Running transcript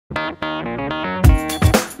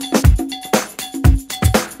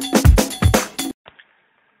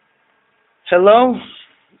Hello.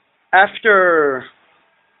 After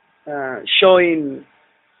showing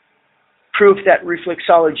proof that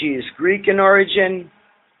reflexology is Greek in origin,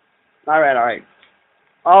 all right,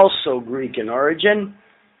 also Greek in origin,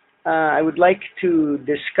 I would like to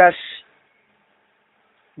discuss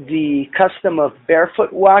the custom of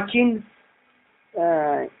barefoot walking.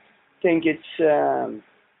 I think it's a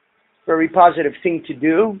very positive thing to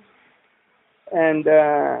do, and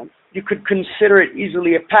you could consider it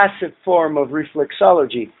easily a passive form of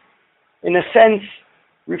reflexology. In a sense,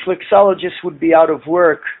 reflexologists would be out of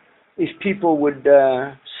work if people would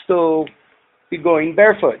still be going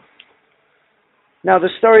barefoot. Now, the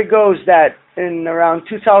story goes that in around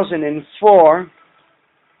 2004,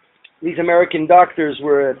 these American doctors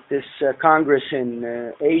were at this Congress in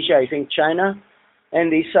Asia, I think China, and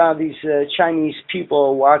they saw these Chinese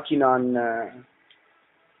people walking on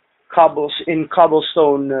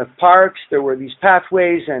cobblestone parks. There were these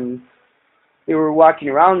pathways, and they were walking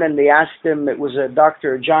around, and they asked them, it was a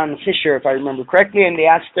Dr. John Fisher, if I remember correctly, and they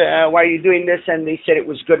asked, why are you doing this? And they said it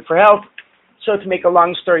was good for health. So to make a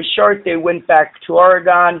long story short, they went back to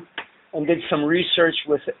Oregon and did some research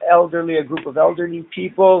with a group of elderly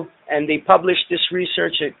people, and they published this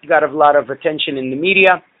research. It got a lot of attention in the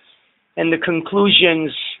media, and the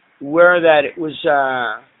conclusions were that it was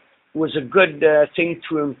a good thing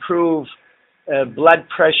to improve blood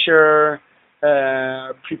pressure,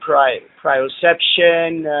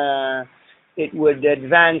 proprioception. It would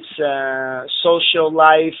advance social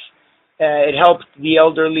life. It helped the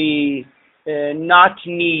elderly not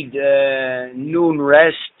need noon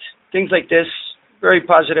rest, things like this. Very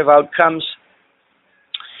positive outcomes.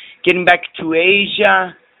 Getting back to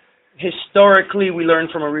Asia, historically we learned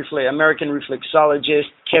from American reflexologist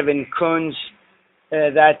Kevin Kunz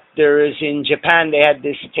that there is, in Japan, they had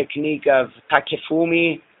this technique of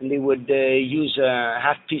takefumi, and they would use a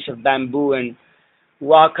half piece of bamboo and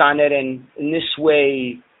walk on it, and in this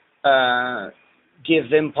way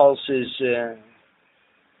give impulses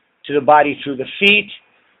to the body through the feet.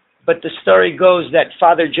 But the story goes that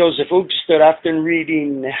Father Joseph Ugsted, after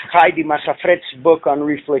reading Heidi Massafret's book on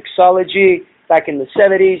reflexology back in the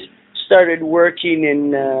 70s, started working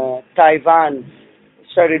in Taiwan,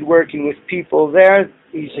 started working with people there.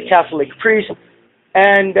 He's a Catholic priest.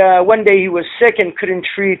 And one day he was sick and couldn't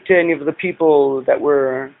treat any of the people that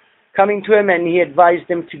were coming to him, and he advised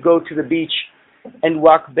them to go to the beach and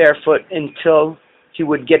walk barefoot until he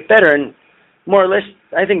would get better. And more or less,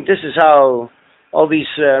 I think this is how all these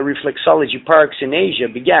reflexology parks in Asia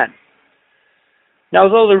began. Now,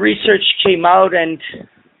 although the research came out and,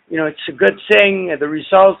 it's a good thing, the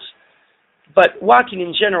results, but walking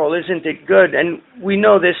in general, isn't it good? And we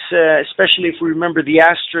know this, especially if we remember the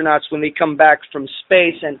astronauts when they come back from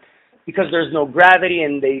space, and because there's no gravity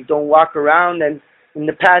and they don't walk around, and in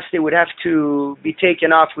the past they would have to be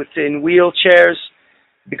taken off within wheelchairs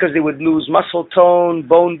because they would lose muscle tone,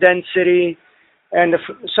 bone density, and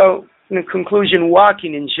so in conclusion,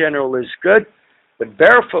 walking in general is good, but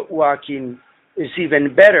barefoot walking is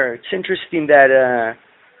even better. It's interesting that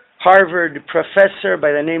Harvard professor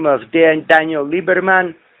by the name of Daniel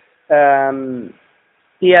Lieberman,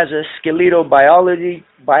 he has a skeletal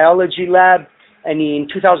biology lab, and in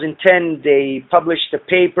 2010 they published a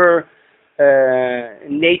paper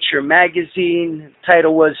in Nature magazine. The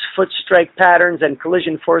title was Foot Strike Patterns and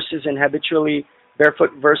Collision Forces in Habitually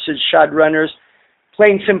Barefoot versus Shod Runners.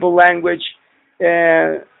 Plain simple language.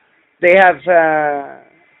 They have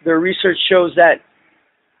their research shows that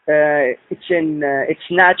it's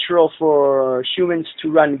natural for humans to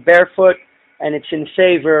run barefoot, and it's in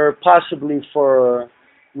favor possibly for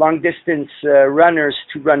long distance runners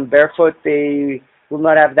to run barefoot. They will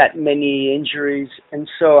not have that many injuries and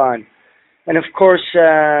so on. And of course,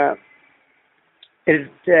 it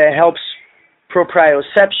helps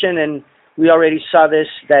proprioception, and we already saw this,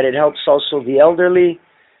 that it helps also the elderly.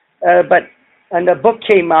 And the book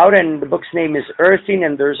came out, and the book's name is Earthing,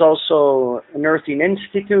 and there's also an Earthing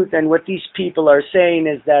Institute. And what these people are saying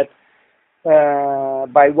is that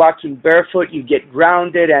by walking barefoot, you get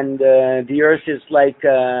grounded, and the earth is like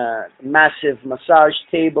a massive massage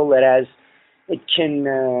table that it can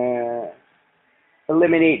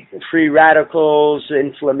eliminate free radicals,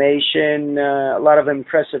 inflammation, a lot of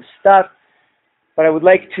impressive stuff. But I would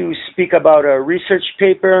like to speak about a research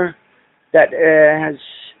paper that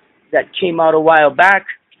came out a while back.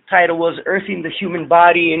 The title was Earthing the Human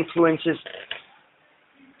Body Influences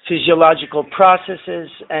Physiological Processes,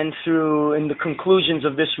 and in the conclusions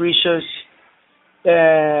of this research,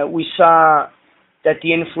 we saw that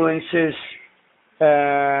the influences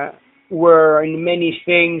were in many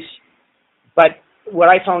things, but what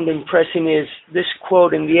I found impressive is this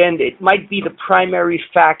quote in the end: it might be the primary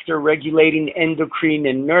factor regulating endocrine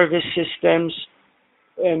and nervous systems.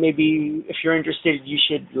 Maybe if you're interested, you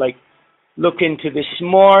should look into this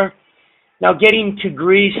more. Now, getting to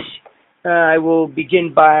Greece, I will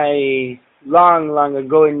begin by long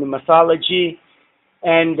ago in the mythology,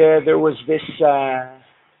 and there was this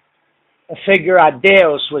a figure.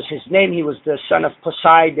 Adeos was his name. He was the son of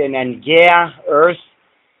Poseidon and Gaia, Earth,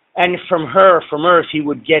 and from Earth, he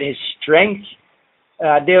would get his strength.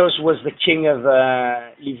 Adeos was the king of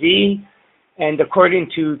Livy, and according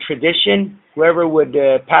to tradition, whoever would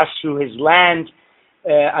pass through his land,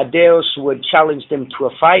 Adeos would challenge them to a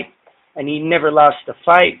fight, and he never lost a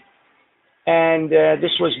fight. And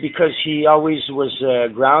this was because he always was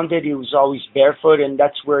grounded. He was always barefoot, and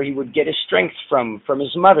that's where he would get his strength from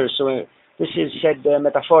his mother. So this is said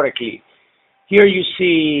metaphorically. Here you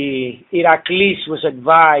see Heracles was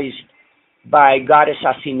advised by goddess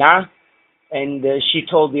Athena, and she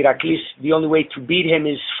told Heracles the only way to beat him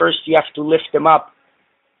is first you have to lift him up,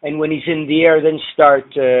 and when he's in the air,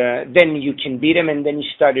 then you can beat him. And then he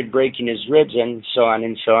started breaking his ribs and so on,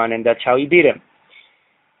 and that's how he beat him.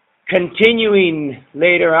 Continuing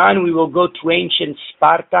later on, we will go to ancient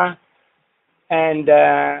Sparta, and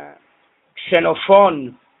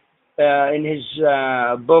Xenophon, in his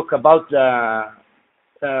book about the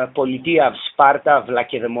Politia of Sparta, of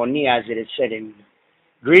Lacedaemonia, as it is said in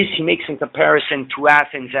Greece, he makes a comparison to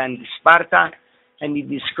Athens and Sparta, and he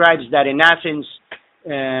describes that in Athens,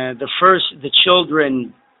 the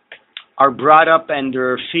children are brought up and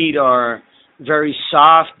their feet are very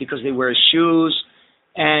soft because they wear shoes,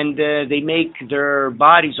 and they make their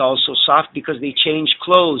bodies also soft because they change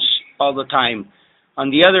clothes all the time. On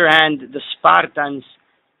the other hand, the Spartans,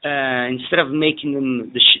 instead of making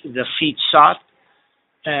them the feet soft,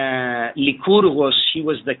 Lycurgus, he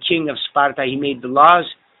was the king of Sparta, he made the laws.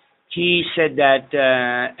 He said that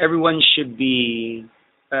everyone should be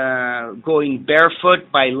going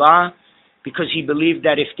barefoot by law, because he believed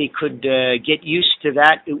that if they could get used to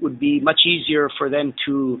that, it would be much easier for them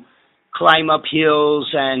to climb up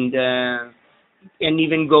hills and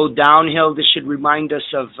even go downhill. This should remind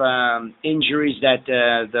us of injuries that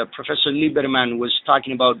the Professor Lieberman was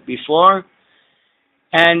talking about before.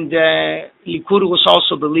 And Lycurgus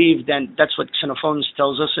also believed, and that's what Xenophon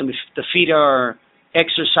tells us, and if the feet are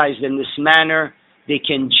exercised in this manner, they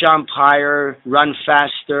can jump higher, run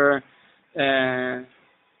faster.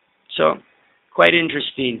 So, quite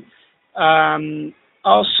interesting.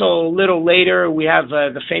 Also, a little later, we have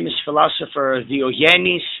the famous philosopher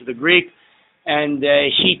Diogenes, the Greek, and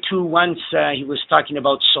he too once, he was talking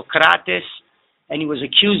about Socrates, and he was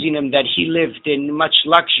accusing him that he lived in much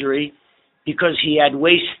luxury because he had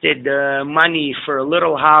wasted money for a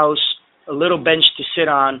little house, a little bench to sit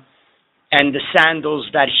on, and the sandals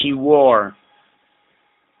that he wore.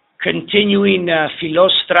 Continuing,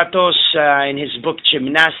 Philostratos, in his book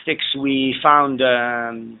Gymnastics, we found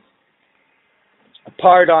a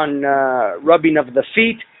part on rubbing of the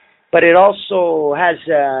feet, but it also has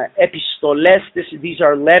epistoles. These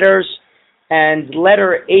are letters, and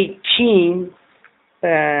letter 18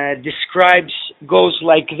 goes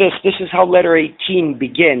like this. This is how letter 18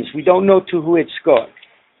 begins. We don't know to who it's going,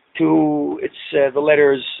 the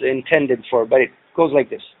letter is intended for, but it goes like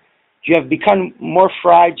this. You have become more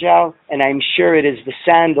fragile, and I'm sure it is the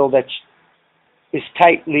sandal that is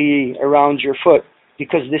tightly around your foot,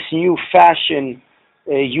 because this new fashion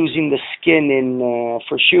using the skin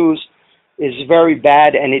for shoes is very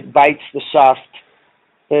bad, and it bites the soft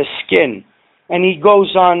skin. And he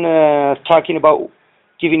goes on talking about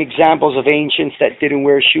giving examples of ancients that didn't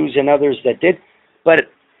wear shoes and others that did. But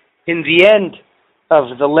in the end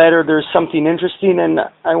of the letter, there's something interesting, and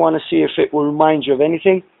I want to see if it will remind you of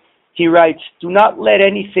anything. He writes, "Do not let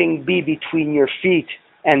anything be between your feet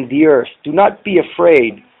and the earth. Do not be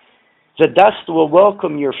afraid. The dust will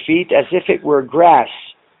welcome your feet as if it were grass."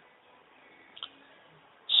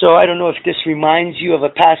 So I don't know if this reminds you of a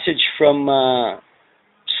passage from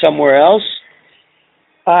somewhere else.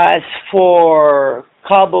 As for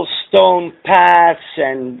cobblestone paths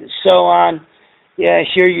and so on, yeah,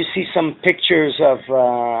 here you see some pictures of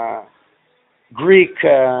Greek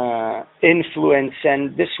influence,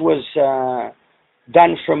 and this was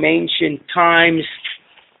done from ancient times,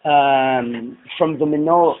 from the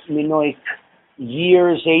Minoic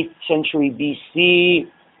years, 8th century BC,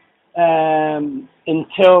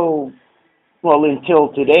 until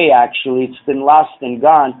today. Actually, it's been lost and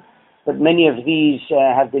gone, but many of these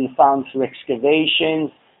have been found through excavations,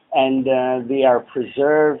 and they are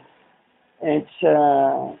preserved. It's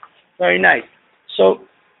very nice. So,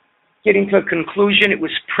 getting to a conclusion, it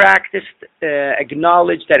was practiced,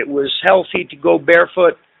 acknowledged that it was healthy to go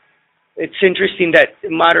barefoot. It's interesting that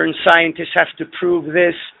modern scientists have to prove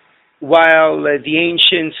this, while the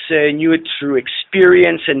ancients knew it through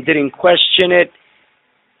experience and didn't question it.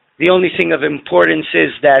 The only thing of importance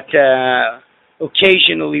is that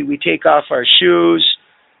occasionally we take off our shoes,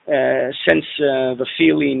 sense the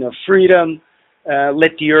feeling of freedom,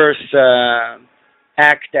 let the earth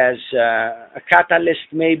act as a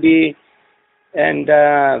catalyst maybe, and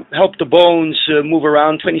help the bones move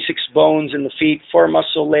around. 26 bones in the feet, 4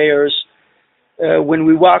 muscle layers. When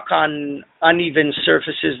we walk on uneven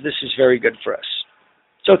surfaces, this is very good for us.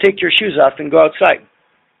 So take your shoes off and go outside.